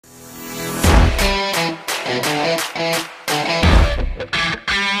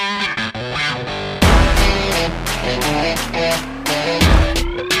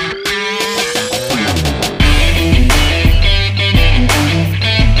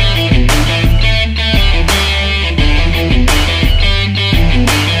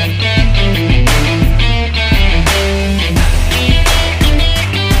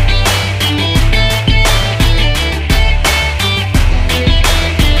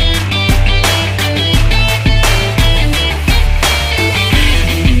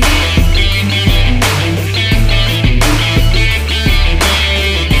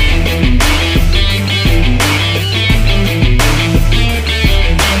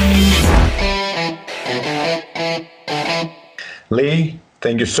Lee,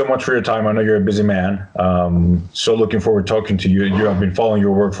 thank you so much for your time. I know you're a busy man. So looking forward to talking to you. You have been following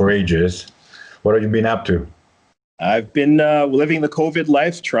your work for ages. What have you been up to? I've been living the COVID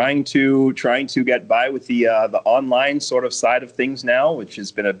life, trying to get by with the online sort of side of things now, which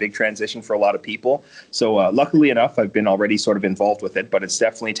has been a big transition for a lot of people. So luckily enough, I've been already sort of involved with it, but it's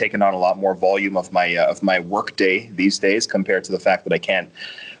definitely taken on a lot more volume of my work day these days compared to the fact that I can't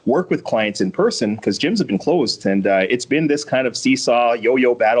work with clients in person because gyms have been closed, and it's been this kind of seesaw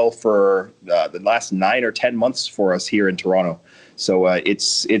yo-yo battle for the last 9 or 10 months for us here in Toronto. So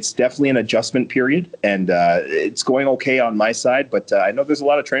it's definitely an adjustment period, and it's going okay on my side. But I know there's a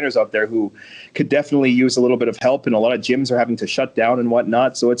lot of trainers out there who could definitely use a little bit of help, and a lot of gyms are having to shut down and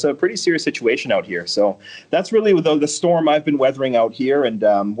whatnot. So it's a pretty serious situation out here. So that's really the storm I've been weathering out here,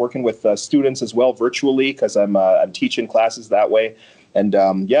 and working with students as well virtually because I'm teaching classes that way. And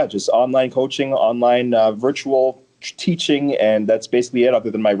just online coaching, online virtual teaching, and that's basically it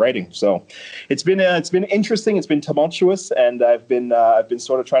other than my writing. So it's been interesting, it's been tumultuous, and I've been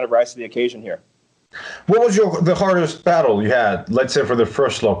sort of trying to rise to the occasion here. What was the hardest battle you had, let's say for the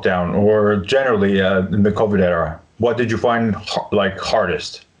first lockdown or generally in the COVID era? What did you find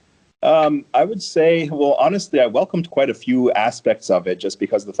hardest? I would say, well, honestly, I welcomed quite a few aspects of it just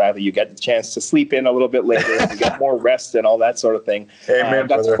because of the fact that you get the chance to sleep in a little bit later, and you get more rest and all that sort of thing. Amen, I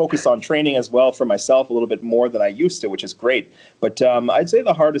got to focus on training as well for myself a little bit more than I used to, which is great. But I'd say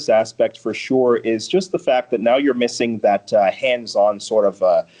the hardest aspect for sure is just the fact that now you're missing that hands-on sort of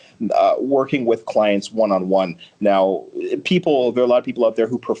working with clients one-on-one. Now, there are a lot of people out there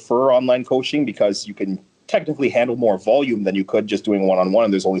who prefer online coaching because you can technically handle more volume than you could just doing one-on-one,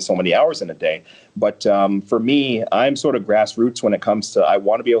 and there's only so many hours in a day. But for me, I'm sort of grassroots when it comes to, I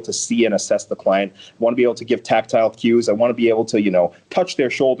want to be able to see and assess the client. I want to be able to give tactile cues. I want to be able to, touch their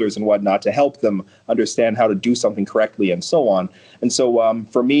shoulders and whatnot to help them understand how to do something correctly and so on. And so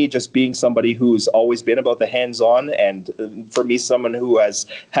for me, just being somebody who's always been about the hands-on, and for me, someone who has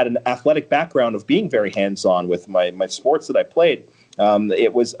had an athletic background of being very hands-on with my sports that I played,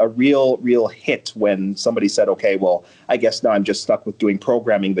 it was a real hit when somebody said, okay, well, I guess now I'm just stuck with doing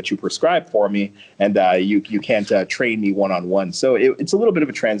programming that you prescribe for me, and you can't train me one-on-one. So it's a little bit of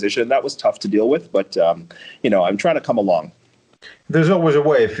a transition. That was tough to deal with, but I'm trying to come along. There's always a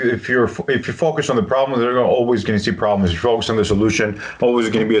way. If you focus on the problem, they're always going to see problems. If you focus on the solution, always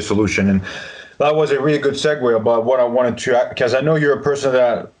going to be a solution. And that was a really good segue about what I wanted to, because I know you're a person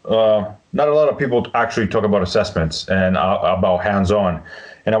that not a lot of people actually talk about assessments and about hands-on.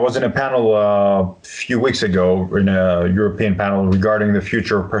 And I was in a panel a few weeks ago, in a European panel regarding the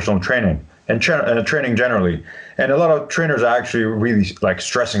future of personal training and training generally. And a lot of trainers are actually really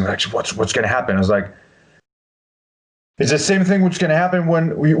stressing, what's going to happen. I was like, it's the same thing which is going to happen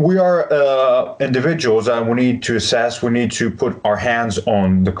when we are individuals, and we need to assess, we need to put our hands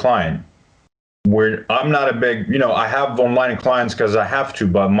on the client. I'm not a big, I have online clients because I have to,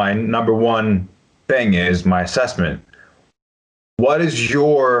 but my number one thing is my assessment. What is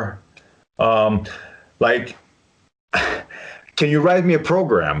your, can you write me a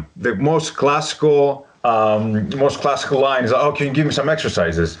program? The most classical line is, can you give me some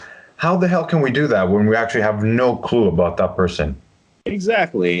exercises? How the hell can we do that when we actually have no clue about that person?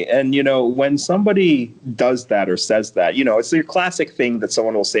 Exactly. And, when somebody does that or says that, it's your classic thing that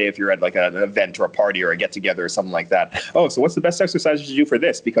someone will say if you're at an event or a party or a get together or something like that. Oh, so what's the best exercises to do for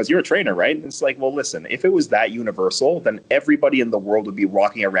this? Because you're a trainer, right? And it's like, well, listen, if it was that universal, then everybody in the world would be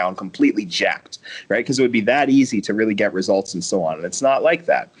walking around completely jacked, right? Because it would be that easy to really get results and so on. And it's not like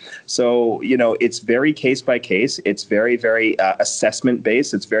that. So, it's very case by case. It's very, very assessment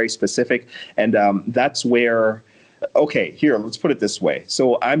based. It's very specific. And that's where, okay, here, let's put it this way.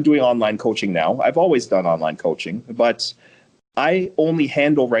 So I'm doing online coaching now. I've always done online coaching, but I only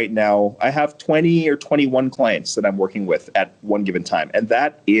handle right now, I have 20 or 21 clients that I'm working with at one given time. And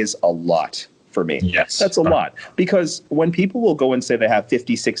that is a lot for me. Yes. That's a lot. Because when people will go and say they have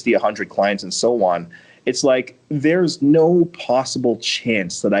 50, 60, 100 clients and so on, it's like there's no possible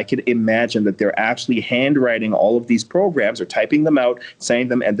chance that I could imagine that they're actually handwriting all of these programs or typing them out, saying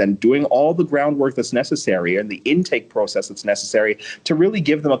them, and then doing all the groundwork that's necessary and the intake process that's necessary to really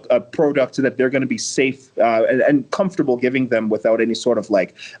give them a product that they're going to be safe and comfortable giving them without any sort of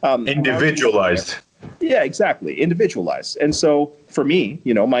like individualized. Yeah, exactly. Individualized. And so for me,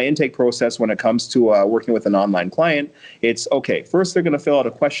 my intake process when it comes to working with an online client, it's okay. First, they're going to fill out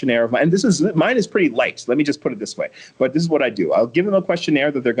a questionnaire of mine. And mine is pretty light. Let me just put it this way. But this is what I do. I'll give them a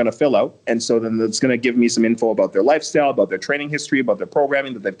questionnaire that they're going to fill out. And so then it's going to give me some info about their lifestyle, about their training history, about their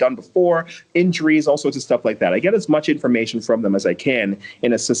programming that they've done before, injuries, all sorts of stuff like that. I get as much information from them as I can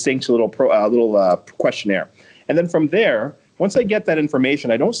in a succinct little questionnaire. And then from there, once I get that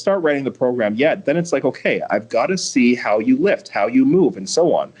information, I don't start writing the program yet. Then it's like, okay, I've got to see how you lift, how you move, and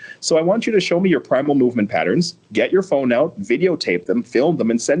so on. So I want you to show me your primal movement patterns, get your phone out, videotape them, film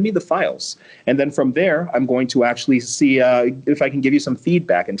them, and send me the files. And then from there, I'm going to actually see if I can give you some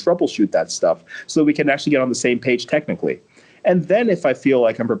feedback and troubleshoot that stuff so that we can actually get on the same page technically. And then if I feel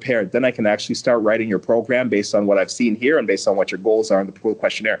like I'm prepared, then I can actually start writing your program based on what I've seen here and based on what your goals are in the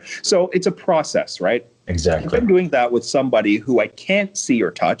questionnaire. So it's a process, right? Exactly. If I'm doing that with somebody who I can't see or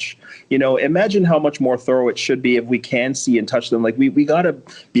touch, imagine how much more thorough it should be if we can see and touch them. Like we got to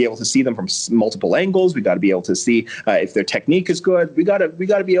be able to see them from multiple angles. We got to be able to see if their technique is good. We got to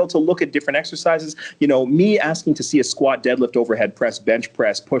be able to look at different exercises. Me asking to see a squat, deadlift, overhead press, bench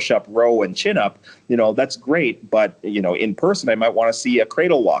press, push up, row, and chin up, that's great. But, in person, I might want to see a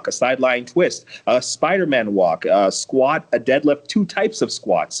cradle walk, a sideline twist, a Spider-Man walk, a squat, a deadlift, 2 types of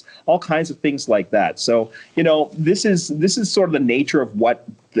squats, all kinds of things like that. So, this is sort of the nature of what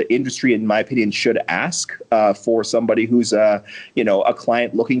the industry, in my opinion, should ask for somebody who's a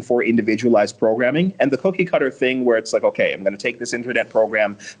client looking for individualized programming. And the cookie cutter thing where it's like, okay, I'm going to take this internet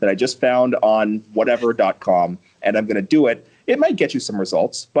program that I just found on whatever.com and I'm going to do it. It might get you some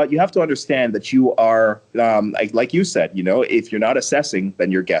results, but you have to understand that you are, like you said, if you're not assessing,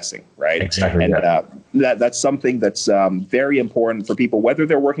 then you're guessing, right? Exactly. And that's something that's very important for people, whether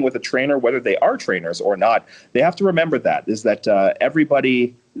they're working with a trainer, whether they are trainers or not. They have to remember that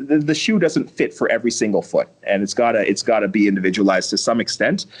everybody, the shoe doesn't fit for every single foot, and it's gotta be individualized to some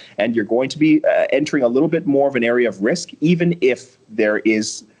extent. And you're going to be entering a little bit more of an area of risk, even if there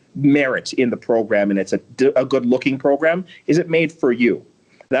is merit in the program and it's a good looking program. Is it made for you?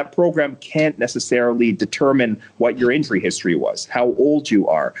 That program can't necessarily determine what your injury history was, how old you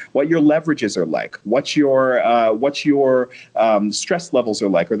are, what your leverages are like, what your stress levels are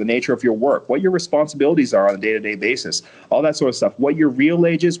like, or the nature of your work, what your responsibilities are on a day-to-day basis, all that sort of stuff, what your real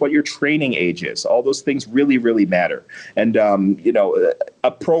age is, what your training age is. All those things really, really matter. And, a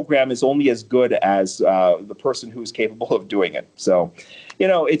program is only as good as the person who's capable of doing it. So,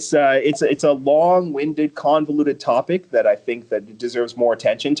 it's a long-winded, convoluted topic that I think that deserves more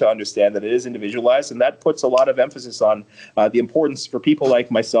attention to understand that it is individualized, and that puts a lot of emphasis on the importance for people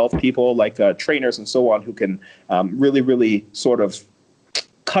like myself, people like trainers and so on, who can really, really sort of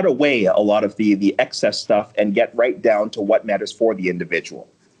cut away a lot of the excess stuff and get right down to what matters for the individual.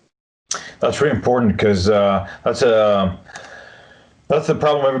 That's really important because that's the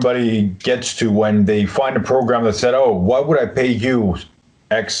problem everybody gets to when they find a program that said, oh, why would I pay you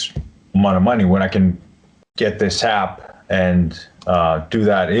X amount of money when I can get this app and do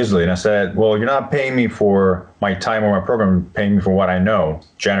that easily? And I said, well, you're not paying me for my time or my program, you're paying me for what I know,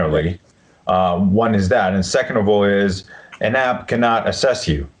 generally. One is that. And second of all is an app cannot assess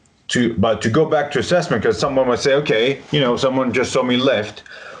you. But to go back to assessment, because someone would say, okay, someone just saw me lift.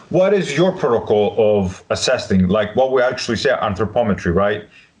 What is your protocol of assessing? Like what we actually say anthropometry, right?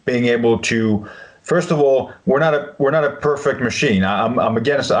 Being able to, first of all, we're not a perfect machine. I'm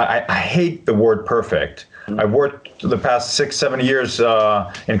against. I hate the word perfect. I've worked the past 6-7 years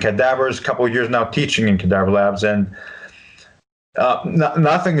in cadavers, a couple of years now teaching in cadaver labs, and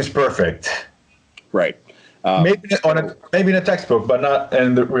nothing is perfect. Right. Maybe in a textbook, but not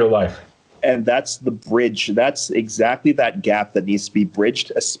in the real life. And that's the bridge. That's exactly that gap that needs to be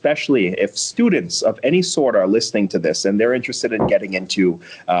bridged, especially if students of any sort are listening to this and they're interested in getting into,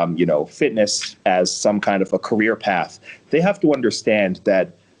 fitness as some kind of a career path. They have to understand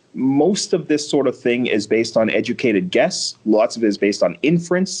that most of this sort of thing is based on educated guess. Lots of it is based on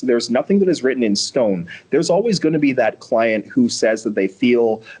inference. There's nothing that is written in stone. There's always going to be that client who says that they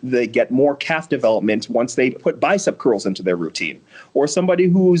feel they get more calf development once they put bicep curls into their routine, or somebody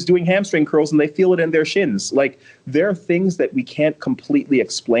who's doing hamstring curls and they feel it in their shins. Like, there are things that we can't completely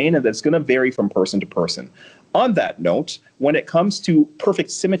explain, and that's going to vary from person to person. On that note, when it comes to perfect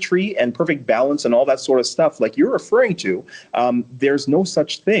symmetry and perfect balance and all that sort of stuff, like you're referring to, there's no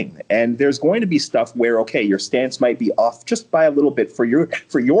such thing. And there's going to be stuff where, okay, your stance might be off just by a little bit for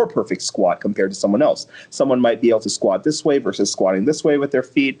your perfect squat compared to someone else. Someone might be able to squat this way versus squatting this way with their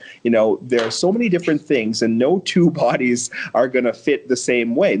feet. You know, there are so many different things, and no two bodies are going to fit the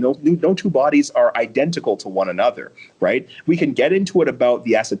same way. No two bodies are identical to one another, right? We can get into it about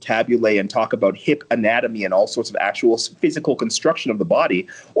the acetabulae and talk about hip anatomy and all sorts of actual physical construction of the body,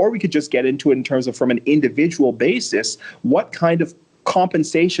 or we could just get into it in terms of, from an individual basis, what kind of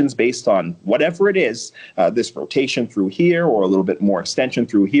compensations based on whatever it is, this rotation through here or a little bit more extension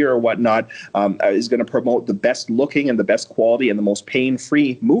through here or whatnot, is going to promote the best looking and the best quality and the most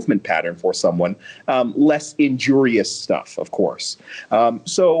pain-free movement pattern for someone, less injurious stuff, of course.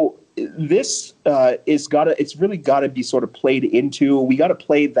 So this it's really got to be sort of played into. We got to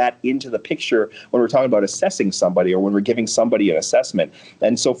play that into the picture when we're talking about assessing somebody or when we're giving somebody an assessment.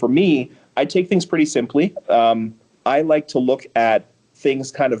 And so for me, I take things pretty simply. I like to look at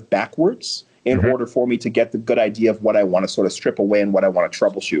things kind of backwards in order for me to get the good idea of what I want to sort of strip away and what I want to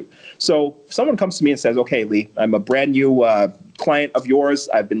troubleshoot. So if someone comes to me and says, okay, Lee, I'm a brand new client of yours.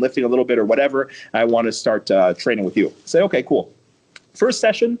 I've been lifting a little bit or whatever. I want to start training with you. Say, okay, cool. First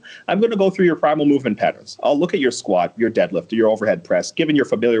session, I'm going to go through your primal movement patterns. I'll look at your squat, your deadlift, your overhead press, given you're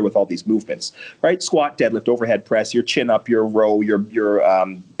familiar with all these movements, right? Squat, deadlift, overhead press, your chin up, your row, your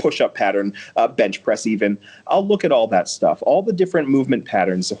push-up pattern, bench press even. I'll look at all that stuff, all the different movement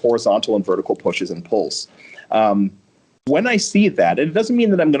patterns, horizontal and vertical pushes and pulls. When I see that, it doesn't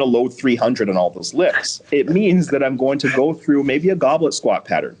mean that I'm going to load 300 on all those lifts. It means that I'm going to go through maybe a goblet squat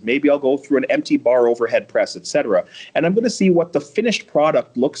pattern. Maybe I'll go through an empty bar overhead press, etc. And I'm going to see what the finished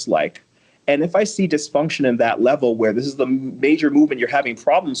product looks like. And if I see dysfunction in that level where this is the major movement you're having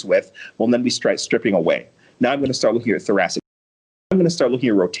problems with, well, then we start stripping away. Now I'm going to start looking at thoracic. I'm going to start looking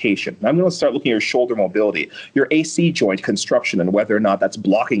at rotation. I'm going to start looking at your shoulder mobility, your AC joint construction, and whether or not that's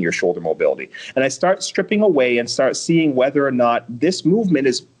blocking your shoulder mobility. And I start stripping away and start seeing whether or not this movement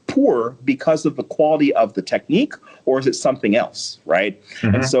is poor because of the quality of the technique, or is it something else, right?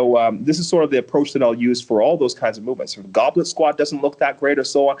 And so this is sort of the approach that I'll use for all those kinds of movements. If goblet squat doesn't look that great or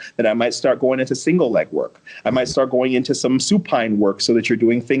so on, then I might start going into single leg work. I might start going into some supine work so that you're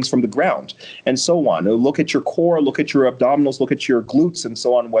doing things from the ground and so on. Look at your core, look at your abdominals, look at your glutes and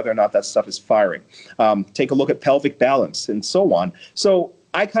so on, whether or not that stuff is firing. Take a look at pelvic balance and so on. So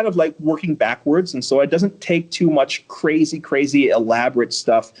I kind of like working backwards, and so it doesn't take too much crazy elaborate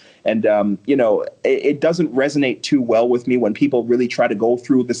stuff. And, it doesn't resonate too well with me when people really try to go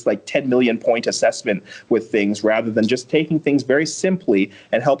through this like 10 million point assessment with things rather than just taking things very simply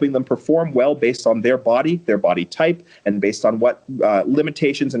and helping them perform well based on their body type, and based on what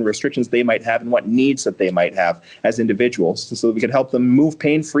limitations and restrictions they might have and what needs that they might have as individuals, so that we can help them move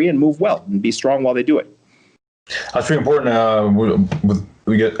pain-free and move well and be strong while they do it. That's really important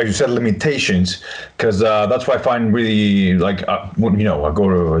we get, as you said, limitations, because that's why I find really like, I go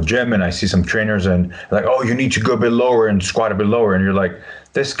to a gym and I see some trainers and like, oh, you need to go a bit lower and squat a bit lower. And you're like,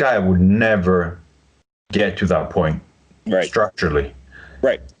 this guy would never get to that point structurally.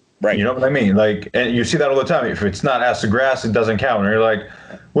 Right. You know what I mean? Like, and you see that all the time. If it's not ass to grass, it doesn't count. And you're like,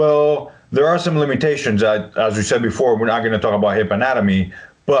 well, there are some limitations. As we said before, we're not going to talk about hip anatomy,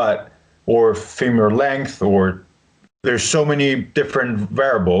 or femur length, or there's so many different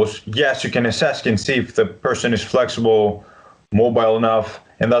variables. Yes, you can assess and see if the person is flexible, mobile enough,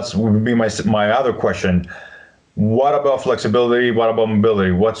 and that's would be my other question. What about flexibility? What about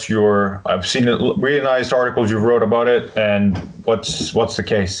mobility? I've seen really nice articles you wrote about it, and what's the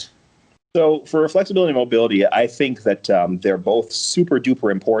case? So for flexibility and mobility, I think that they're both super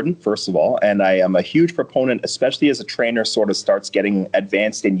duper important, first of all. And I am a huge proponent, especially as a trainer sort of starts getting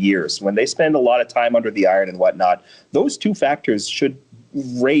advanced in years. When they spend a lot of time under the iron and whatnot, those two factors should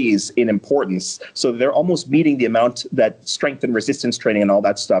raise in importance. So they're almost meeting the amount that strength and resistance training and all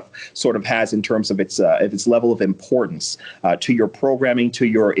that stuff sort of has in terms of its level of importance to your programming, to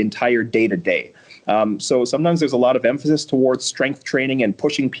your entire day-to-day. So sometimes there's a lot of emphasis towards strength training and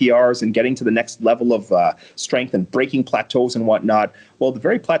pushing PRs and getting to the next level of strength and breaking plateaus and whatnot. Well, the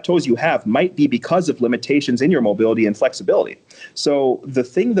very plateaus you have might be because of limitations in your mobility and flexibility. So the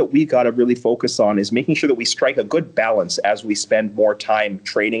thing that we got to really focus on is making sure that we strike a good balance as we spend more time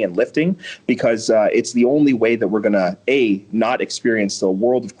training and lifting, because it's the only way that we're going to, A, not experience the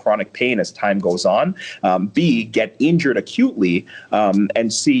world of chronic pain as time goes on, B, get injured acutely,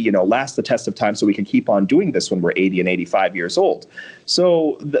 and C, last the test of time so we we can keep on doing this when we're 80 and 85 years old.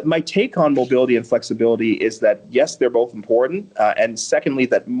 So my take on mobility and flexibility is that, yes, they're both important. And secondly,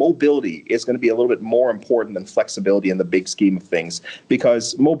 that mobility is going to be a little bit more important than flexibility in the big scheme of things,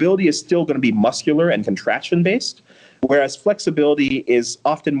 because mobility is still going to be muscular and contraction based, whereas flexibility is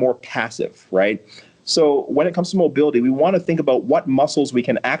often more passive, right? So when it comes to mobility, we want to think about what muscles we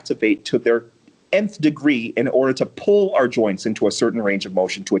can activate to their nth degree in order to pull our joints into a certain range of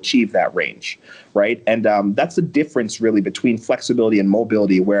motion to achieve that range, right? And that's the difference really between flexibility and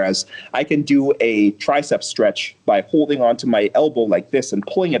mobility, whereas I can do a tricep stretch by holding onto my elbow like this and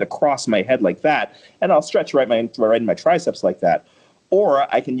pulling it across my head like that, and I'll stretch right in my triceps like that.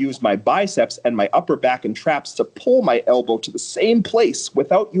 Or I can use my biceps and my upper back and traps to pull my elbow to the same place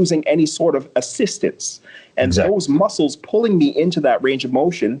without using any sort of assistance. And Exactly. those muscles pulling me into that range of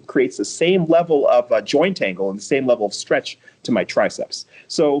motion creates the same level of joint angle and the same level of stretch to my triceps.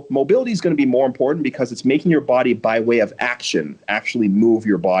 So mobility is going to be more important because it's making your body, by way of action, actually move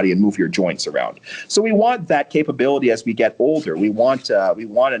your body and move your joints around. So we want that capability as we get older. We want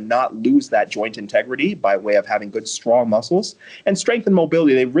to not lose that joint integrity by way of having good, strong muscles. And strength and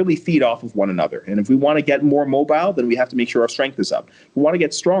mobility, they really feed off of one another. And if we want to get more mobile, then we have to make sure our strength is up. If we want to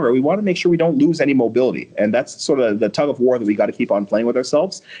get stronger, we want to make sure we don't lose any mobility. And that's sort of the tug of war that we got to keep on playing with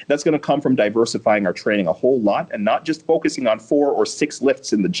ourselves. That's going to come from diversifying our training a whole lot and not just focusing on 4 or 6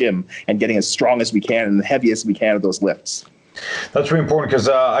 lifts in the gym and getting as strong as we can and the heaviest we can of those lifts. That's really important because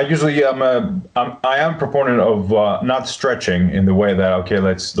I usually I am a proponent of not stretching in the way that, okay,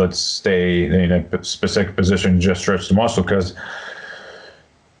 let's stay in a specific position, just stretch the muscle, because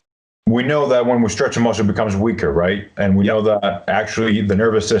we know that when we stretch a muscle, it becomes weaker, right? And we know that actually the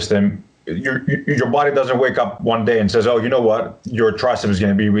nervous system, your body doesn't wake up one day and says, oh, you know what, your tricep is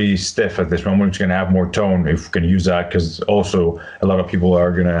going to be really stiff at this moment, it's going to have more tone, if we can use that, because also a lot of people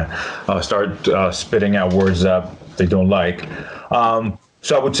are going to start spitting out words that they don't like.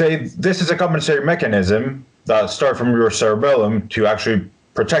 So I would say this is a compensatory mechanism that starts from your cerebellum to actually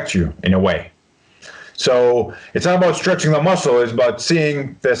protect you in a way. So it's not about stretching the muscle, it's about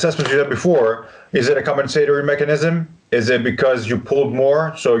seeing the assessments you did before. Is it a compensatory mechanism? Is it because you pulled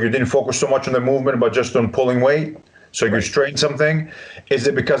more, so you didn't focus so much on the movement, but just on pulling weight, so you strained something? Is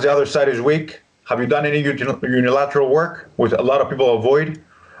it because the other side is weak? Have you done any unilateral work, which a lot of people avoid?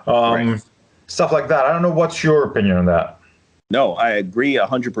 Stuff like that. I don't know. What's your opinion on that? No, I agree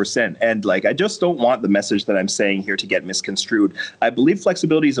 100%. And I just don't want the message that I'm saying here to get misconstrued. I believe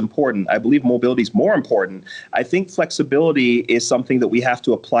flexibility is important. I believe mobility is more important. I think flexibility is something that we have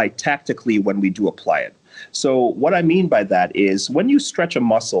to apply tactically when we do apply it. So what I mean by that is when you stretch a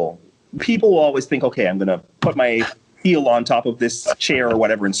muscle, people will always think, okay, I'm going to put my heel on top of this chair or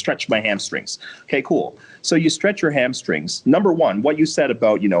whatever and stretch my hamstrings. Okay, cool. So you stretch your hamstrings. Number one, what you said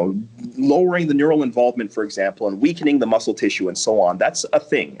about, lowering the neural involvement, for example, and weakening the muscle tissue and so on, that's a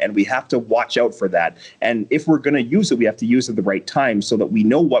thing. And we have to watch out for that. And if we're going to use it, we have to use it at the right time so that we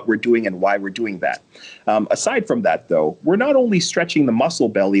know what we're doing and why we're doing that. Aside from that, though, we're not only stretching the muscle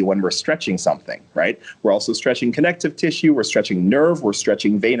belly when we're stretching something, right? We're also stretching connective tissue. We're stretching nerve. We're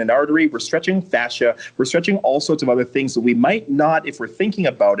stretching vein and artery. We're stretching fascia. We're stretching all sorts of other things that we might not, if we're thinking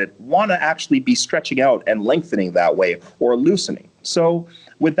about it, want to actually be stretching out and lengthening that way or loosening. So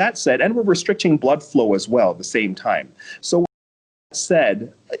with that said, and we're restricting blood flow as well at the same time. So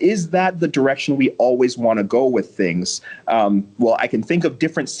said, is that the direction we always want to go with things? Well, I can think of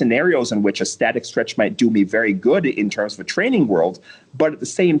different scenarios in which a static stretch might do me very good in terms of a training world, but at the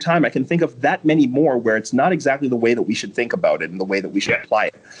same time, I can think of that many more where it's not exactly the way that we should think about it and the way that we should apply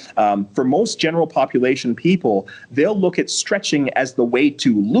it. For most general population people, they'll look at stretching as the way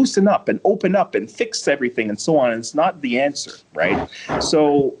to loosen up and open up and fix everything and so on, and it's not the answer, right?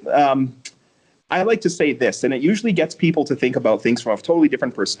 So I like to say this, and it usually gets people to think about things from a totally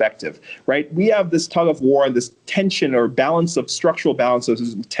different perspective, right? We have this tug of war and this tension or balance of structural balance, so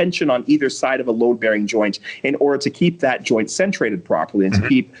there's tension on either side of a load-bearing joint in order to keep that joint centrated properly and to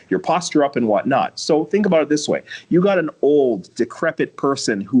keep your posture up and whatnot. So think about it this way. You got an old, decrepit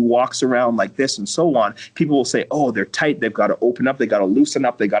person who walks around like this and so on. People will say, oh, they're tight. They've got to open up. They got to loosen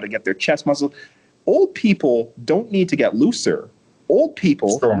up. They got to get their chest muscles. Old people don't need to get looser. Old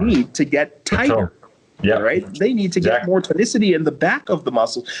people need to get tighter, right? They need to get more tonicity in the back of the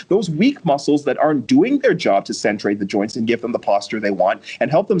muscles, those weak muscles that aren't doing their job to centrate the joints and give them the posture they want and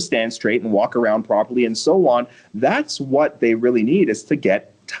help them stand straight and walk around properly and so on. That's what they really need, is to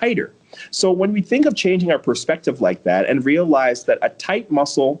get tighter. So when we think of changing our perspective like that and realize that a tight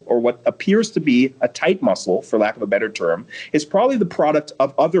muscle, or what appears to be a tight muscle, for lack of a better term, is probably the product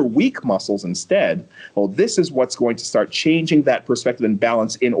of other weak muscles instead, well, this is what's going to start changing that perspective and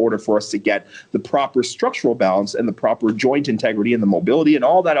balance in order for us to get the proper structural balance and the proper joint integrity and the mobility and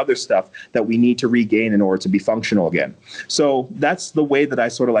all that other stuff that we need to regain in order to be functional again. So that's the way that I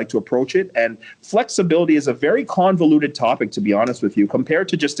sort of like to approach it. And flexibility is a very convoluted topic, to be honest with you, compared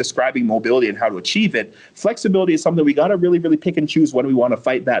to just describing mobility and how to achieve it. Flexibility is something we got to really, really pick and choose when we want to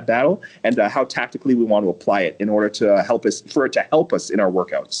fight that battle, and how tactically we want to apply it in order to help us, for it to help us in our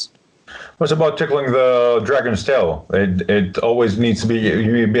workouts. What's about tickling the dragon's tail? It always needs to be,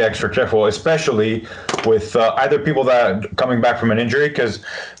 you need to be extra careful, especially with either people that coming back from an injury, because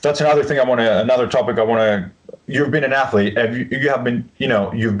that's another thing another topic I want to. You've been an athlete, and you have been,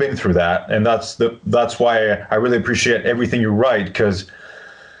 you've been through that, and that's why I really appreciate everything you write, because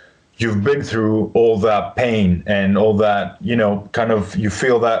you've been through all that pain and all that, kind of, you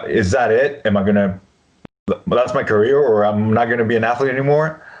feel that, is that it? Am I gonna? That's my career, or I'm not gonna be an athlete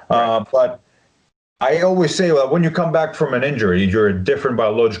anymore. But I always say that when you come back from an injury, you're a different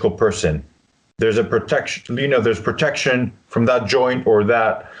biological person. There's a protection, there's protection from that joint or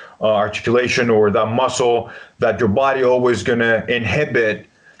that articulation or that muscle that your body always going to inhibit.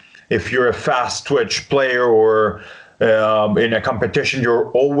 If you're a fast twitch player or in a competition,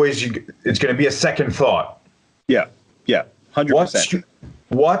 it's going to be a second thought. Yeah, 100%.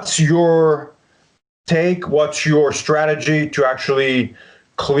 What's your take? What's your strategy to actually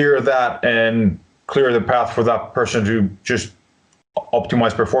clear that and clear the path for that person to just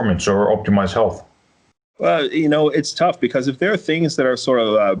optimize performance or optimize health? Well, it's tough, because if there are things that are sort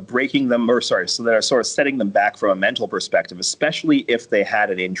of breaking them, so that are sort of setting them back from a mental perspective, especially if they had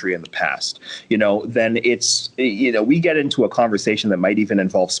an injury in the past, then it's, we get into a conversation that might even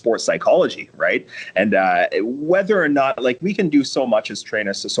involve sports psychology, right? And whether or not, we can do so much as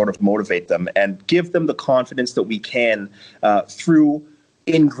trainers to sort of motivate them and give them the confidence that we can through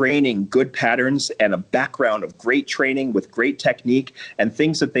ingraining good patterns and a background of great training with great technique and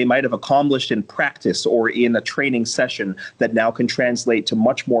things that they might have accomplished in practice or in a training session that now can translate to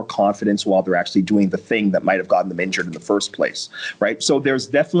much more confidence while they're actually doing the thing that might have gotten them injured in the first place, right? So there's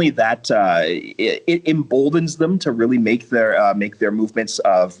definitely that, it emboldens them to really make their movements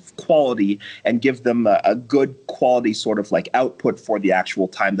of quality and give them a good quality sort of output for the actual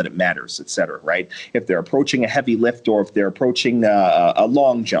time that it matters, et cetera, right? If they're approaching a heavy lift, or if they're approaching a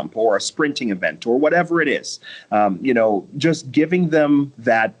long jump or a sprinting event or whatever it is, just giving them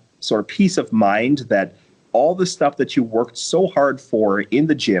that sort of peace of mind that all the stuff that you worked so hard for in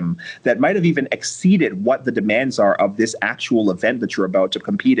the gym that might have even exceeded what the demands are of this actual event that you're about to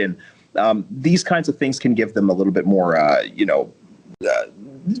compete in, these kinds of things can give them a little bit more, give them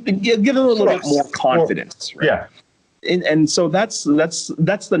a little bit more confidence, right? Yeah. And so that's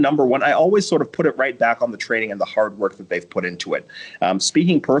the number one. I always sort of put it right back on the training and the hard work that they've put into it.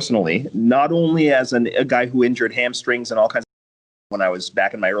 Speaking personally, not only as a guy who injured hamstrings and all kinds of when I was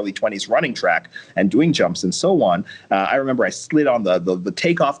back in my early 20s running track and doing jumps and so on. I remember I slid on the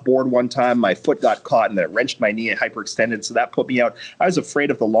takeoff board one time. My foot got caught and it wrenched my knee and hyperextended. So that put me out. I was afraid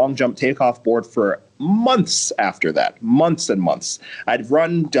of the long jump takeoff board for months after that, months and months. I'd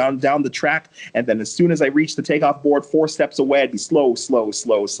run down the track, and then as soon as I reached the takeoff board 4 steps away, I'd be slow,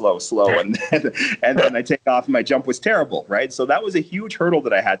 and then I take off and my jump was terrible, right? So that was a huge hurdle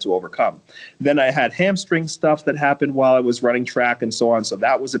that I had to overcome. Then I had hamstring stuff that happened while I was running track and so on, so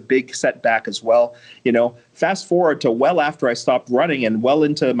that was a big setback as well. Fast forward to well after I stopped running and well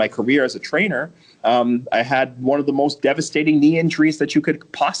into my career as a trainer, I had one of the most devastating knee injuries that you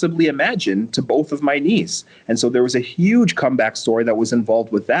could possibly imagine to both of my knees. And so there was a huge comeback story that was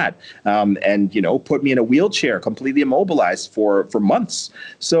involved with that, and put me in a wheelchair, completely immobilized for months.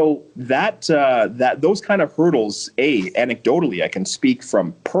 So that those kind of hurdles, anecdotally, I can speak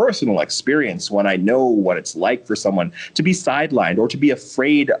from personal experience when I know what it's like for someone to be sidelined or to be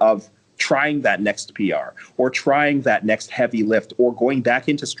afraid of trying that next PR or trying that next heavy lift or going back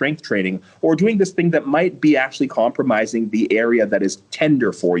into strength training or doing this thing that might be actually compromising the area that is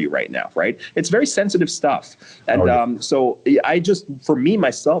tender for you right now, right? It's very sensitive stuff. And so for me,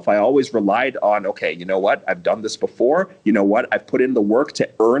 myself, I always relied on, okay, you know what? I've done this before. You know what? I've put in the work to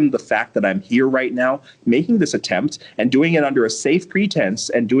earn the fact that I'm here right now, making this attempt and doing it under a safe pretense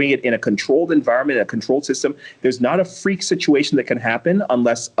and doing it in a controlled environment, a controlled system. There's not a freak situation that can happen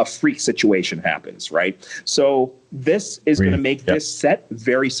unless a freak situation happens, right? So this is going to make this set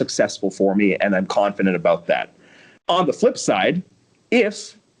very successful for me, and I'm confident about that. On the flip side,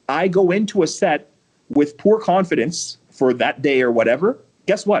 if I go into a set with poor confidence for that day or whatever,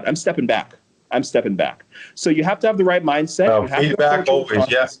 guess what? I'm stepping back. I'm stepping back. So you have to have the right mindset. You have Feedback to always,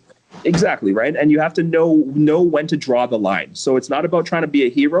 yes. Exactly, right? And you have to know when to draw the line. So it's not about trying to be a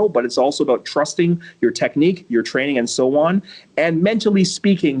hero, but it's also about trusting your technique, your training, and so on. And mentally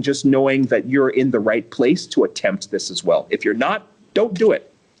speaking, just knowing that you're in the right place to attempt this as well. If you're not, don't do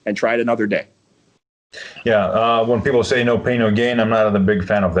it and try it another day. Yeah, when people say no pain, no gain, I'm not a big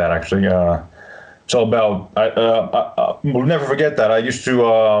fan of that, actually. It's all about, I will never forget that. I used to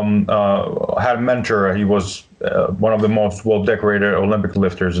had a mentor. He was one of the most well-decorated Olympic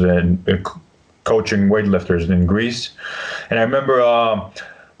lifters and coaching weightlifters in Greece. And I remember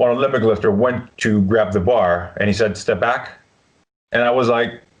one Olympic lifter went to grab the bar and he said, "Step back." And I was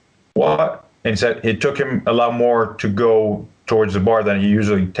like, "What?" And he said it took him a lot more to go towards the bar than he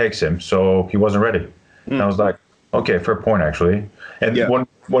usually takes him. So he wasn't ready. And I was like, okay, fair point, actually. And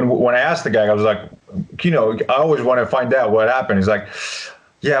when I asked the guy, I was like, I always want to find out what happened. He's like,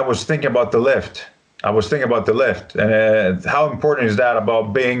 yeah, I was thinking about the lift. And how important is that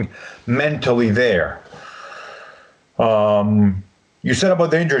about being mentally there? You said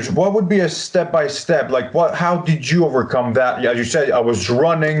about the injuries. What would be a step-by-step? Like, how did you overcome that? As you said, I was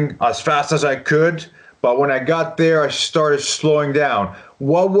running as fast as I could, but when I got there, I started slowing down.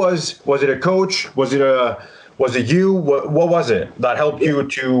 What was it a coach? Was it you? What was it that helped you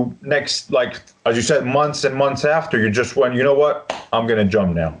to next, like, as you said, months and months after, you just went, you know what? I'm going to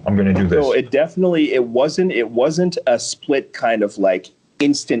jump now. I'm going to do this. No, it wasn't a split kind of like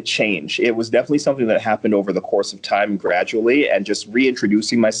instant change. It was definitely something that happened over the course of time gradually, and just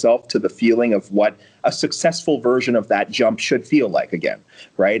reintroducing myself to the feeling of what a successful version of that jump should feel like again,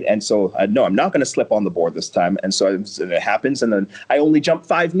 right? And so, no, I'm not going to slip on the board this time. And so it happens, and then I only jumped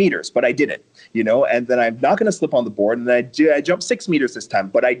 5 meters, but I did it, and then I'm not going to slip on the board, and then I jumped 6 meters this time,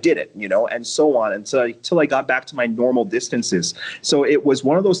 but I did it, and so on, until I got back to my normal distances. So it was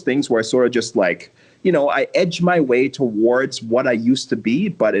one of those things where I sort of just like, I edged my way towards what I used to be,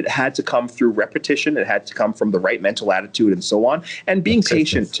 but it had to come through repetition. It had to come from the right mental attitude and so on, and being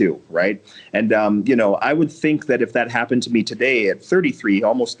patient too, right? And, I would think that if that happened to me today at 33,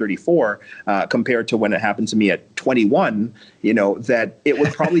 almost 34, compared to when it happened to me at 21, that it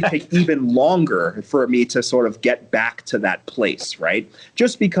would probably take even longer for me to sort of get back to that place, right?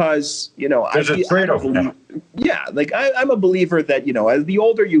 Just because, there's a trade-off now. Yeah, like I'm a believer that, as the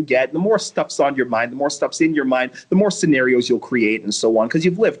older you get, the more stuff's on your mind, the more stuff's in your mind, the more scenarios you'll create and so on, because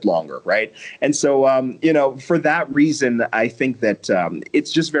you've lived longer, right? And so, for that reason, I think that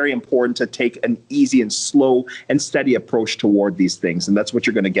it's just very important to take an easy and slow and steady approach toward these things. And that's what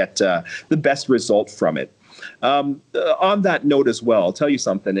you're going to get the best result from it. On that note as well, I'll tell you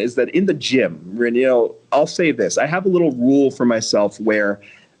something, is that in the gym, I'll say this, I have a little rule for myself where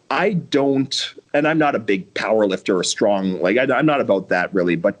I don't, and I'm not a big power lifter or strong, like I'm not about that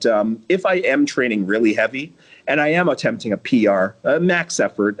really, but if I am training really heavy and I am attempting a PR, a max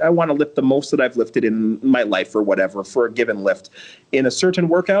effort, I want to lift the most that I've lifted in my life or whatever for a given lift in a certain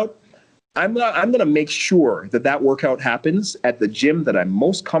workout, I'm going to make sure that workout happens at the gym that I'm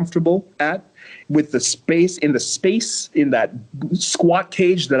most comfortable at, with the space in that squat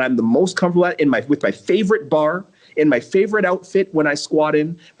cage that I'm the most comfortable at, with my favorite bar, in my favorite outfit when I squat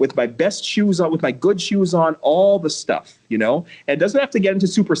in, with my best shoes on, with my good shoes on, all the stuff, And it doesn't have to get into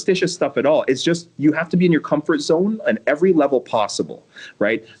superstitious stuff at all. It's just you have to be in your comfort zone on every level possible,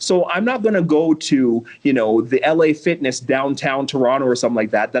 right? So I'm not going to go to, the LA Fitness downtown Toronto or something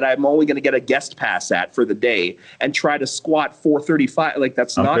like that I'm only going to get a guest pass at for the day and try to squat 435. Like,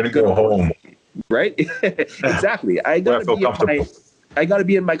 that's not going to go home. Right? Exactly. I got to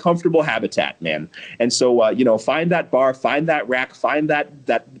be in my comfortable habitat, man. And so, find that bar, find that rack, find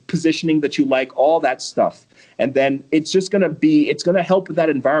that positioning that you like, all that stuff. And then it's going to help with that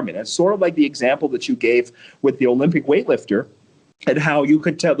environment. It's sort of like the example that you gave with the Olympic weightlifter, and how you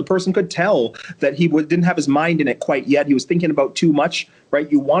could tell, the person could tell that he didn't have his mind in it quite yet. He was thinking about too much,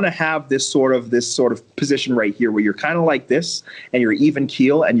 right? You want to have this sort of position right here where you're kind of like this, and you're even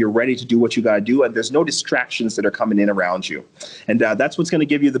keel, and you're ready to do what you got to do, and there's no distractions that are coming in around you. And that's what's going to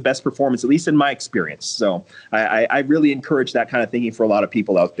give you the best performance, at least in my experience. So I really encourage that kind of thinking for a lot of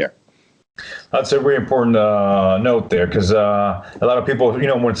people out there. That's a very important note there, because a lot of people,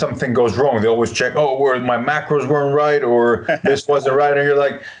 when something goes wrong, they always check, where my macros weren't right, or this wasn't right, and you're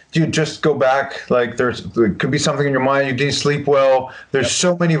like, dude, just go back. Like, there could be something in your mind, you didn't sleep well. There's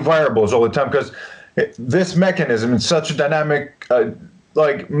so many variables all the time, because this mechanism is such a dynamic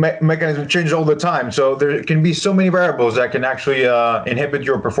mechanism changes all the time. So there can be so many variables that can actually inhibit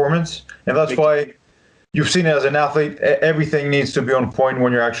your performance, and that's why you've seen it as an athlete, everything needs to be on point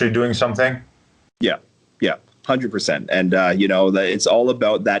when you're actually doing something. Yeah. 100%. And, it's all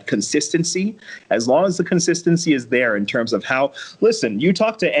about that consistency. As long as the consistency is there in terms of how, listen, you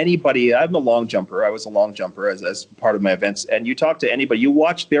talk to anybody. I'm a long jumper. I was a long jumper as part of my events. And you talk to anybody, you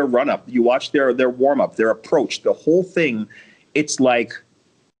watch their run up, you watch their warm up, their approach, the whole thing. It's like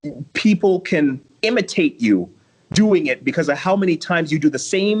people can imitate you doing it because of how many times you do the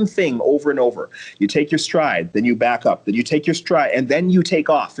same thing over and over. You take your stride, then you back up, then you take your stride, and then you take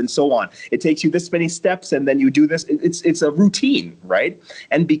off, and so on. It takes you this many steps, and then you do this. It's a routine, right?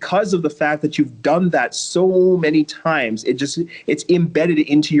 And because of the fact that you've done that so many times, it's embedded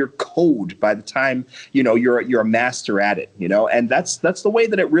into your code by the time you're a master at it. And that's the way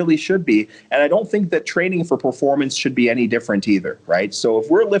that it really should be. And I don't think that training for performance should be any different either, right? So if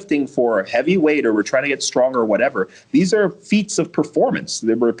we're lifting for a heavy weight or we're trying to get stronger or whatever, these are feats of performance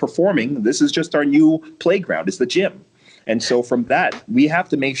that we're performing. This is just our new playground. It's the gym. And so from that, we have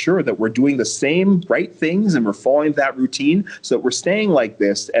to make sure that we're doing the same right things and we're following that routine so that we're staying like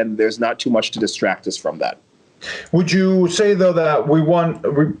this and there's not too much to distract us from that. Would you say, though, that we want,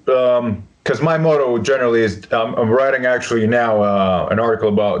 because my motto generally is, I'm writing actually now an article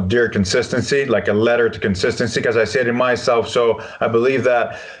about Dear Consistency, like a letter to consistency, because I say it in myself. So I believe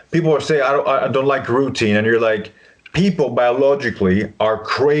that people are saying, I don't like routine. And you're like, people biologically are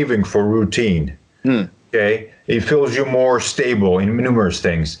craving for routine. Okay. It feels you more stable in numerous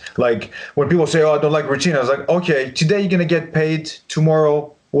things. Like when people say, oh, I don't like routine, I was like, okay, today you're going to get paid,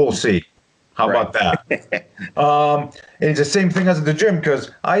 tomorrow we'll see. How about that? And it's the same thing as at the gym,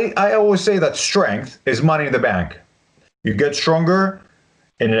 because I always say that strength is money in the bank. You get stronger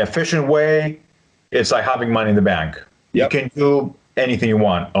in an efficient way. It's like having money in the bank. Yep. You can do anything you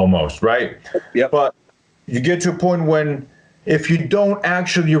want almost, right? Yep. But you get to a point when if you don't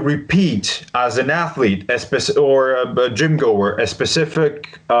actually repeat as an athlete or a gym goer a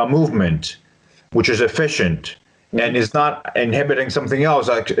specific movement, which is efficient, and is not inhibiting something else,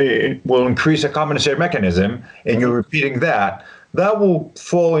 like it will increase a compensatory mechanism, and you're repeating that will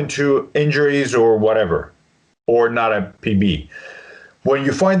fall into injuries or whatever, or not a PB. When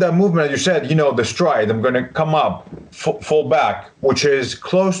you find that movement, as you said, the stride, I'm going to come up, fall back, which is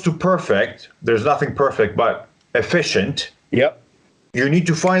close to perfect. There's nothing perfect, but efficient. Yep. You need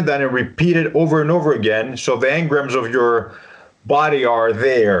to find that and repeat it over and over again, so the engrams of your body are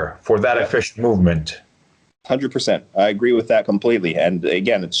there for that efficient movement. 100%. I agree with that completely. And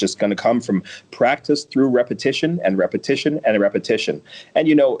again, it's just going to come from practice through repetition and repetition and repetition. And,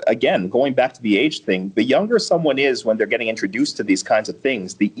 again, going back to the age thing, the younger someone is when they're getting introduced to these kinds of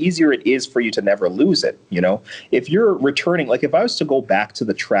things, the easier it is for you to never lose it. If you're returning, like if I was to go back to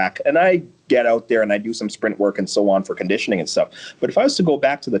the track and I get out there and I do some sprint work and so on for conditioning and stuff, but if I was to go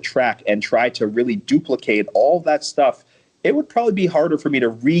back to the track and try to really duplicate all that stuff, it would probably be harder for me to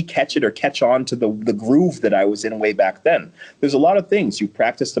re-catch it or catch on to the groove that I was in way back then. There's a lot of things. You've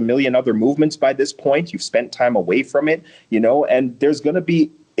practiced a million other movements by this point. You've spent time away from it, and there's going to be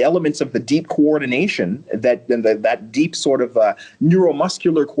elements of the deep coordination, that deep sort of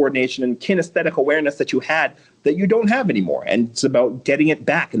neuromuscular coordination and kinesthetic awareness that you had that you don't have anymore. And it's about getting it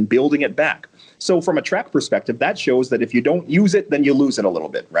back and building it back. So from a track perspective, that shows that if you don't use it, then you lose it a little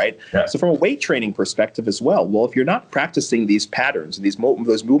bit, right? Yeah. So from a weight training perspective as well, if you're not practicing these patterns,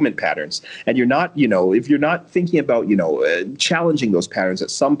 those movement patterns, and you're not, if you're not thinking about, challenging those patterns at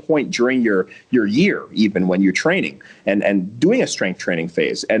some point during your year, even when you're training and doing a strength training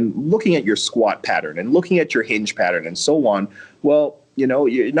phase and looking at your squat pattern and looking at your hinge pattern and so on,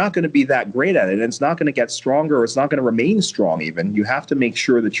 you're not going to be that great at it, and it's not going to get stronger, or it's not going to remain strong even. You have to make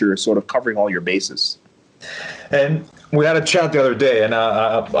sure that you're sort of covering all your bases. And we had a chat the other day, and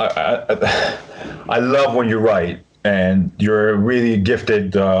I love when you write, and you're a really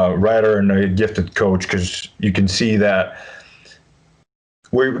gifted writer and a gifted coach, because you can see that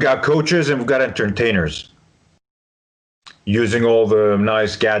we've got coaches and we've got entertainers using all the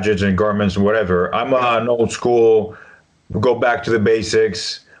nice gadgets and garments and whatever. I'm an old school, go back to the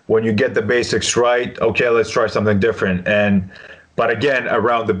basics. When you get the basics right, okay, let's try something different. But again,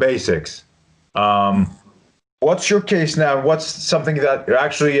 around the basics. What's your case now? What's something that you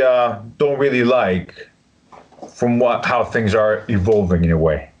actually don't really like from how things are evolving in a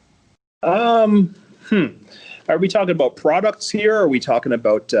way? Are we talking about products here, or are we talking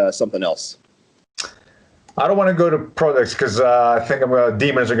about something else? I don't want to go to products, because I think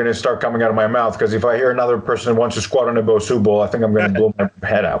demons are going to start coming out of my mouth, because if I hear another person wants to squat on a Bosu ball, I think I'm going to blow my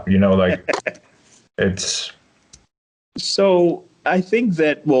head out, it's... So I think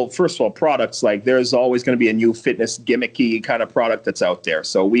that, first of all, products, like there's always going to be a new fitness gimmicky kind of product that's out there.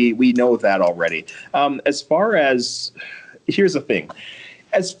 So we know that already. Here's the thing.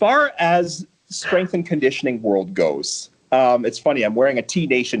 As far as strength and conditioning world goes, it's funny, I'm wearing a T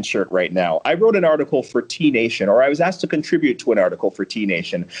Nation shirt right now. I wrote an article for T Nation, or I was asked to contribute to an article for T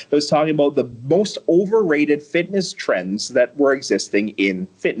Nation that was talking about the most overrated fitness trends that were existing in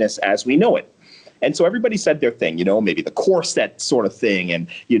fitness as we know it. And so everybody said their thing, maybe the core set sort of thing, and,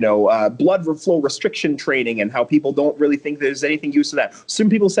 blood flow restriction training, and how people don't really think there's anything use to that. Some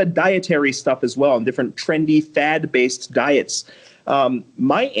people said dietary stuff as well, and different trendy fad-based diets.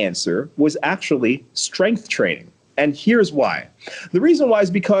 My answer was actually strength training. And here's why. The reason why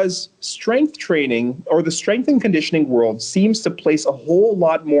is because strength training, or the strength and conditioning world, seems to place a whole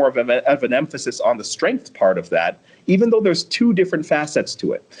lot more of an emphasis on the strength part of that, even though there's two different facets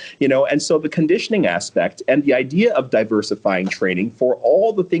to it. And so the conditioning aspect and the idea of diversifying training, for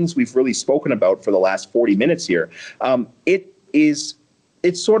all the things we've really spoken about for the last 40 minutes here, it's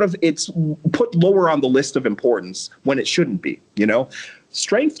put lower on the list of importance when it shouldn't be.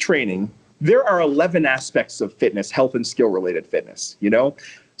 Strength training, there are 11 aspects of fitness, health and skill related fitness.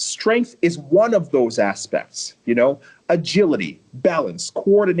 Strength is one of those aspects. Agility, balance,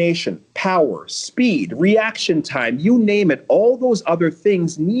 coordination, power, speed, reaction time, you name it. All those other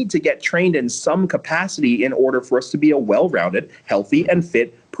things need to get trained in some capacity in order for us to be a well-rounded, healthy, and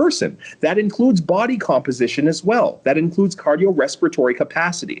fit person. That includes body composition as well. That includes cardiorespiratory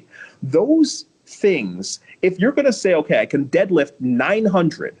capacity. Those things, if you're going to say, okay, I can deadlift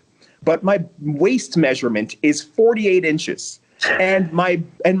 900, but my waist measurement is 48 inches, and my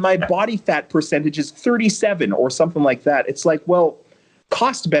body fat percentage is 37 or something like that. It's like, well,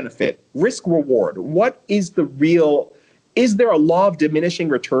 cost benefit, risk reward. What is is there a law of diminishing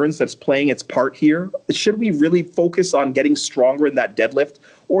returns that's playing its part here? Should we really focus on getting stronger in that deadlift?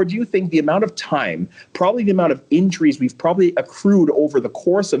 Or do you think the amount of time, probably the amount of injuries we've probably accrued over the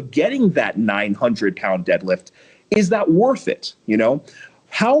course of getting that 900-pound deadlift, is that worth it?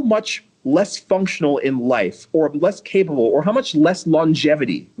 How much less functional in life, or less capable, or how much less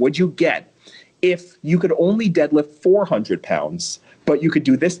longevity would you get if you could only deadlift 400 pounds, but you could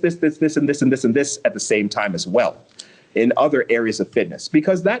do this, and this, and this at the same time as well in other areas of fitness?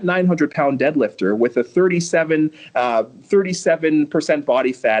 Because that 900-pound deadlifter with a 37%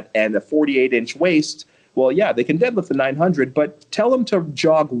 body fat and a 48-inch waist, well, yeah, they can deadlift the 900, but tell them to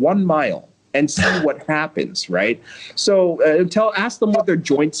jog 1 mile and see what happens, right? So ask them what their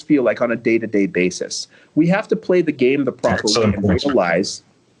joints feel like on a day-to-day basis. We have to play the game the proper way and realize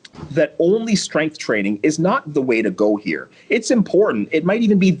that only strength training is not the way to go here. It's important. It might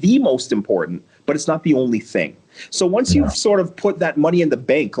even be the most important, but it's not the only thing. So once you've sort of put that money in the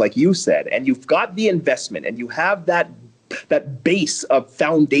bank, like you said, and you've got the investment, and you have that base of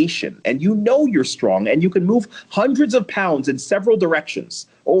foundation, and you're strong, and you can move hundreds of pounds in several directions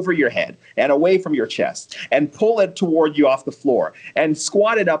over your head and away from your chest, and pull it toward you off the floor, and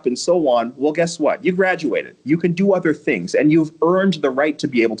squat it up, and so on. Well, guess what? You graduated. You can do other things, and you've earned the right to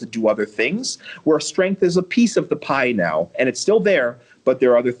be able to do other things, where strength is a piece of the pie now, and it's still there, but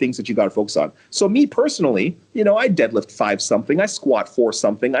there are other things that you got to focus on. So me personally, I deadlift 5 something, I squat 4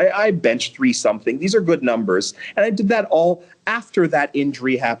 something, I bench 3 something. These are good numbers. And I did that all after that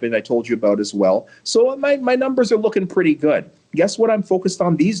injury happened I told you about as well. So my numbers are looking pretty good. Guess what I'm focused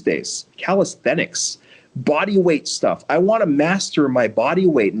on these days? Calisthenics. Body weight stuff. I want to master my body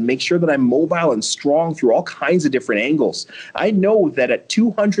weight and make sure that I'm mobile and strong through all kinds of different angles. I know that at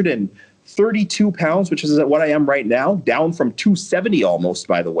 232 pounds, which is what I am right now, down from 270 almost,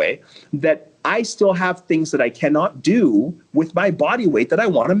 by the way, that I still have things that I cannot do with my body weight that I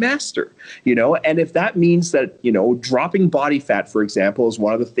want to master, and if that means that, dropping body fat, for example, is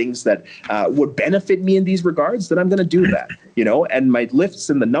one of the things that would benefit me in these regards, then I'm going to do that, and my lifts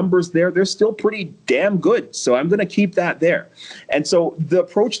and the numbers there, they're still pretty damn good. So I'm going to keep that there. And so the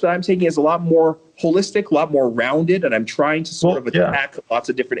approach that I'm taking is a lot more holistic, a lot more rounded, and I'm trying to sort of attack lots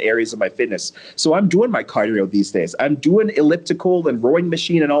of different areas of my fitness. So I'm doing my cardio these days. I'm doing elliptical and rowing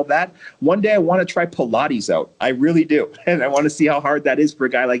machine and all that. One day I want to try Pilates out. I really do. And I want to see how hard that is for a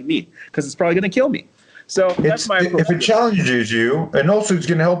guy like me, because it's probably going to kill me. So that's my approach. If it challenges you, and also it's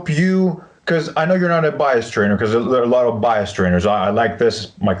going to help you, because I know you're not a bias trainer, because there are a lot of bias trainers. I like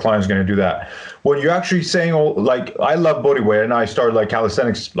this, my client's going to do that. When you're actually saying, like, I love body weight, and I started like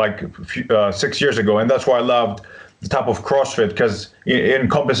calisthenics like 6 years ago, and that's why I loved the type of CrossFit, because it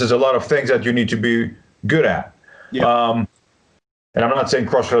encompasses a lot of things that you need to be good at. Yeah. And I'm not saying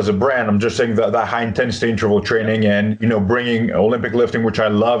CrossFit as a brand. I'm just saying that high intensity interval training and, bringing Olympic lifting, which I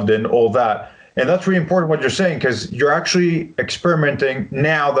loved, and all that. And that's really important what you're saying, because you're actually experimenting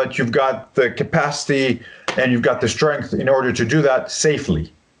now that you've got the capacity and you've got the strength in order to do that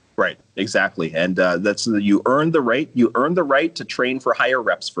safely. Right, exactly, and that's you earn the right. You earn the right to train for higher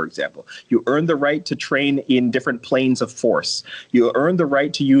reps, for example. You earn the right to train in different planes of force. You earn the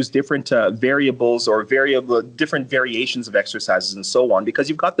right to use different variables or different variations of exercises and so on, because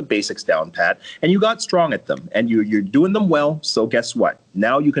you've got the basics down pat and you got strong at them, and you're doing them well. So guess what?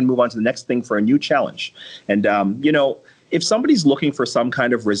 Now you can move on to the next thing for a new challenge, and if somebody's looking for some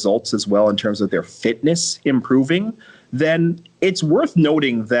kind of results as well in terms of their fitness improving, then it's worth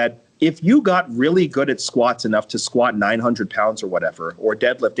noting that if you got really good at squats enough to squat 900 pounds or whatever, or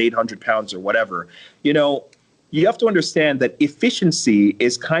deadlift 800 pounds or whatever, you have to understand that efficiency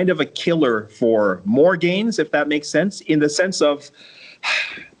is kind of a killer for more gains, if that makes sense, in the sense of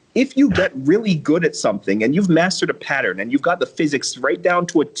if you get really good at something and you've mastered a pattern and you've got the physics right down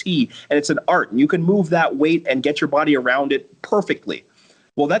to a T and it's an art and you can move that weight and get your body around it perfectly,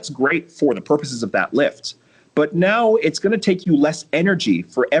 well, that's great for the purposes of that lift. But now it's going to take you less energy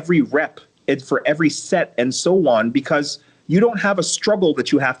for every rep and for every set and so on, because you don't have a struggle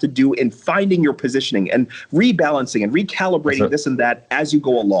that you have to do in finding your positioning and rebalancing and recalibrating this and that as you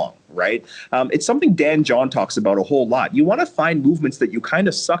go along, right? It's something Dan John talks about a whole lot. You want to find movements that you kind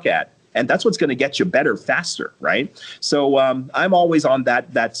of suck at, and that's what's going to get you better faster, right? So I'm always on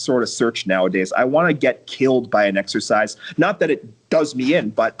that sort of search nowadays. I want to get killed by an exercise. Not that it does me in,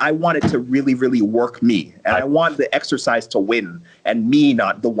 but I want it to really, really work me. And I want the exercise to win and me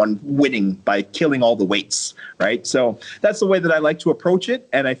not the one winning by killing all the weights, right? So that's the way that I like to approach it.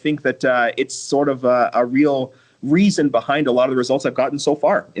 And I think that it's sort of a real reason behind a lot of the results I've gotten so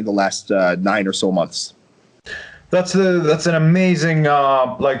far in the last 9 or so months. That's an amazing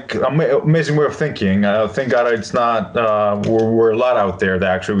amazing way of thinking. Thank God it's not we're a lot out there that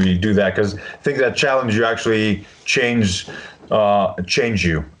actually do that, because I think that challenge you actually change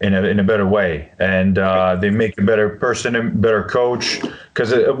you in a better way, and they make a better person, a better coach.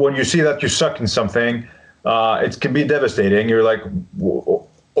 Because when you see that you suck in something, it can be devastating. You're like,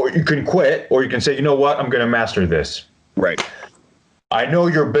 or you can quit, or you can say, you know what, I'm going to master this. Right. I know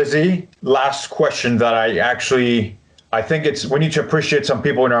you're busy. Last question that I think we need to appreciate some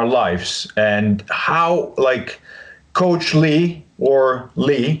people in our lives, and how, like Coach Lee or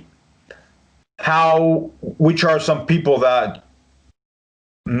Lee, which are some people that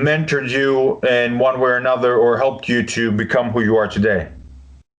mentored you in one way or another or helped you to become who you are today?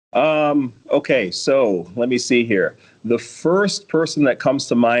 Okay, so let me see here. The first person that comes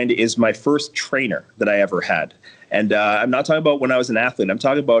to mind is my first trainer that I ever had. And I'm not talking about when I was an athlete. I'm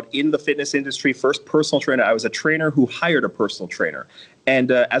talking about in the fitness industry, first personal trainer. I was a trainer who hired a personal trainer.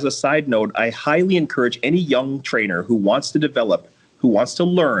 And as a side note, I highly encourage any young trainer who wants to develop, who wants to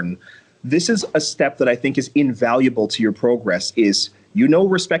learn. This is a step that I think is invaluable to your progress is,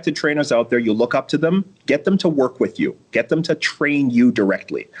 respected trainers out there, you look up to them, get them to work with you, get them to train you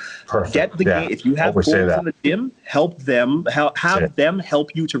directly. Perfect. If you have goals in the gym, have them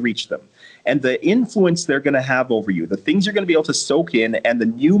help you to reach them. And the influence they're going to have over you, the things you're going to be able to soak in, and the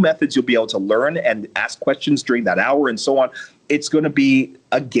new methods you'll be able to learn and ask questions during that hour and so on, it's going to be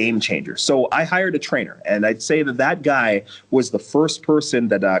a game changer. So I hired a trainer, and I'd say that guy was the first person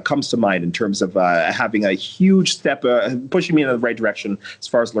that comes to mind in terms of having a huge step, pushing me in the right direction as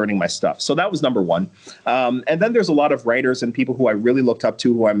far as learning my stuff. So that was number one. And then there's a lot of writers and people who I really looked up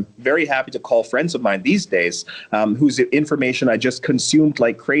to, who I'm very happy to call friends of mine these days, whose information I just consumed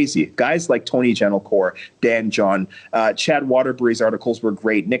like crazy. Guys like Tony Gentilcore, Dan John, Chad Waterbury's articles were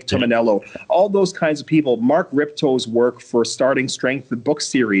great, Nick Tominello, all those kinds of people. Mark Ripto's work for Starting Strength, the book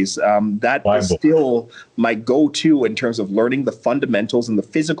series, that is still my go-to in terms of learning the fundamentals and the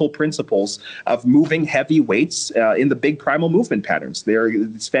physical principles of moving heavy weights in the big primal movement patterns.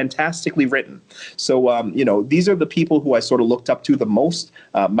 It's fantastically written. So, these are the people who I sort of looked up to the most.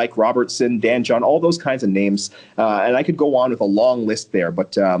 Mike Robertson, Dan John, all those kinds of names. And I could go on with a long list there,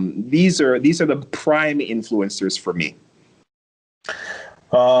 but these are the prime influencers for me.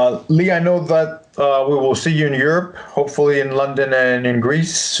 Lee, I know that we will see you in Europe, hopefully in London and in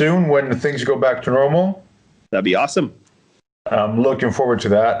Greece soon when things go back to normal. That'd be awesome. I'm looking forward to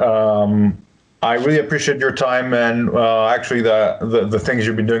that. I really appreciate your time and actually the things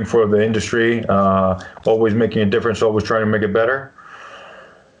you've been doing for the industry, always making a difference, always trying to make it better.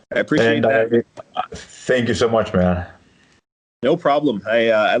 I appreciate that. Thank you so much, man. No problem.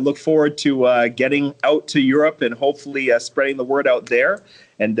 I look forward to getting out to Europe and hopefully spreading the word out there.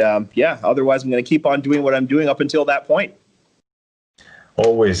 And otherwise I'm going to keep on doing what I'm doing up until that point.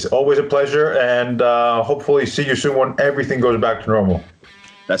 Always a pleasure. And hopefully see you soon when everything goes back to normal.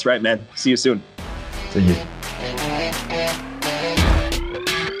 That's right, man. See you soon. See you.